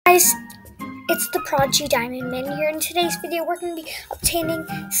Guys, it's the Prodigy Diamond Man here. In today's video, we're going to be obtaining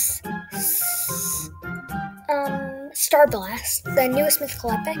Star Blast, the newest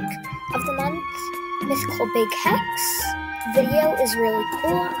mythical epic of the month, Mythical Big Hex. The video is really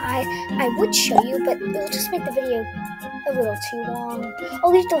cool. I would show you, but it'll just make the video a little too long.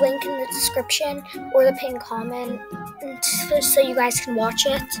 I'll leave the link in the description or the pinned comment so you guys can watch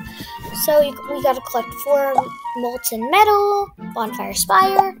it. So we gotta collect 4 molten metal, bonfire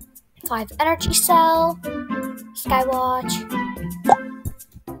spire, 5 energy cell, skywatch,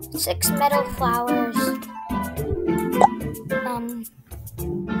 6 metal flowers,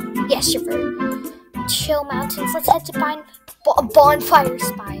 shiver, chill mountains. Let's head to bonfire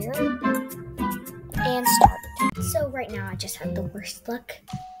spire and start. So right now I just had the worst luck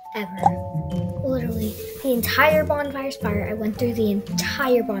ever. Literally, the entire bonfire spire. I went through the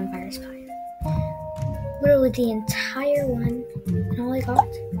entire bonfire spire. Literally the entire one, and all I got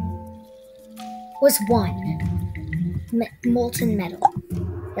was 1 molten metal.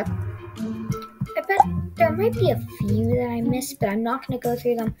 Yep. I bet there might be a few that I missed, but I'm not going to go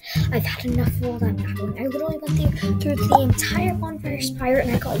through them. I've had enough of all that battling. I literally went through the entire bonfire spire,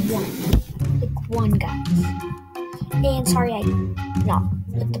 and I got 1. Like 1, guys. And sorry,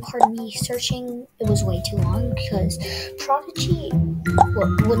 the part of me searching, it was way too long because Prodigy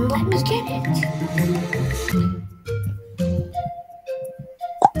wouldn't let me get it.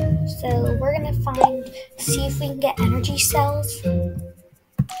 So we're gonna see if we can get energy cells.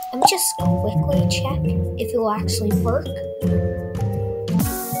 Let me just quickly check if it will actually work.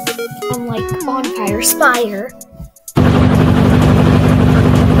 Unlike bonfire spire.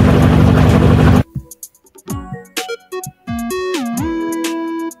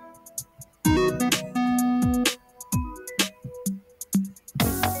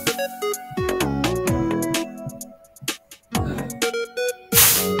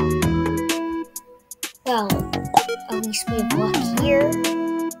 Well, at least we have luck here.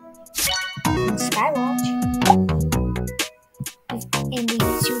 And skywatch. And we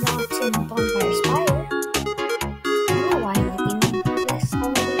zoom out to bonfire spire. I don't know why I'm looking this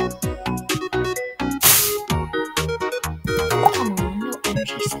already. Come on, no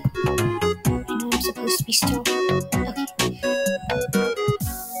energy cell. I know I'm supposed to be still. Okay.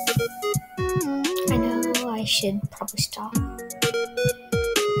 I know I should probably stop.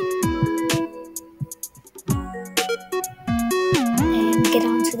 Get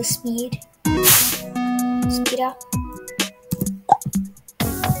onto the speed up.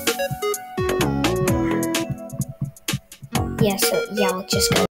 Yeah, let's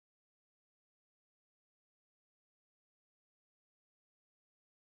just go.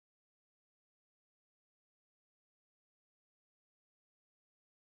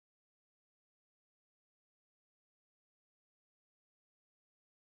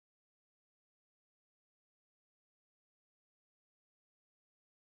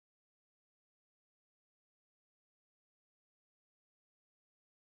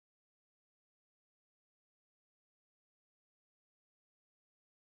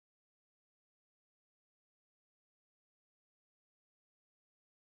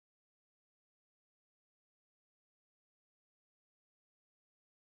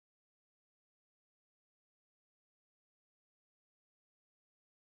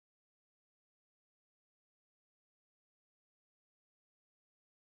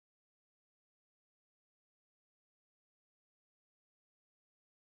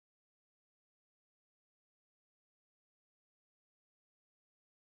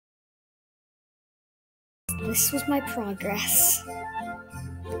 This was my progress.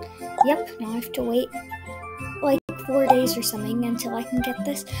 Yep, now I have to wait like 4 days or something until I can get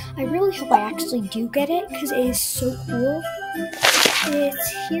this. I really hope I actually do get it because it is so cool.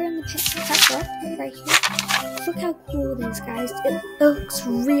 It's here in the pet book, right here. Look how cool it is, guys. It looks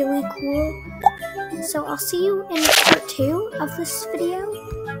really cool. So I'll see you in part 2 of this video,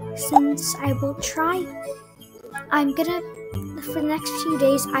 since I will try. For the next few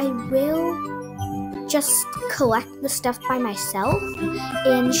days, I will just collect the stuff by myself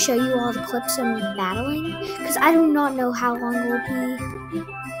and show you all the clips of me battling, because I do not know how long it will be.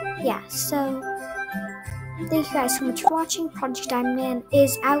 Yeah, so thank you guys so much for watching. Prodigy Diamond Man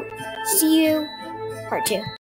is out. See you part 2.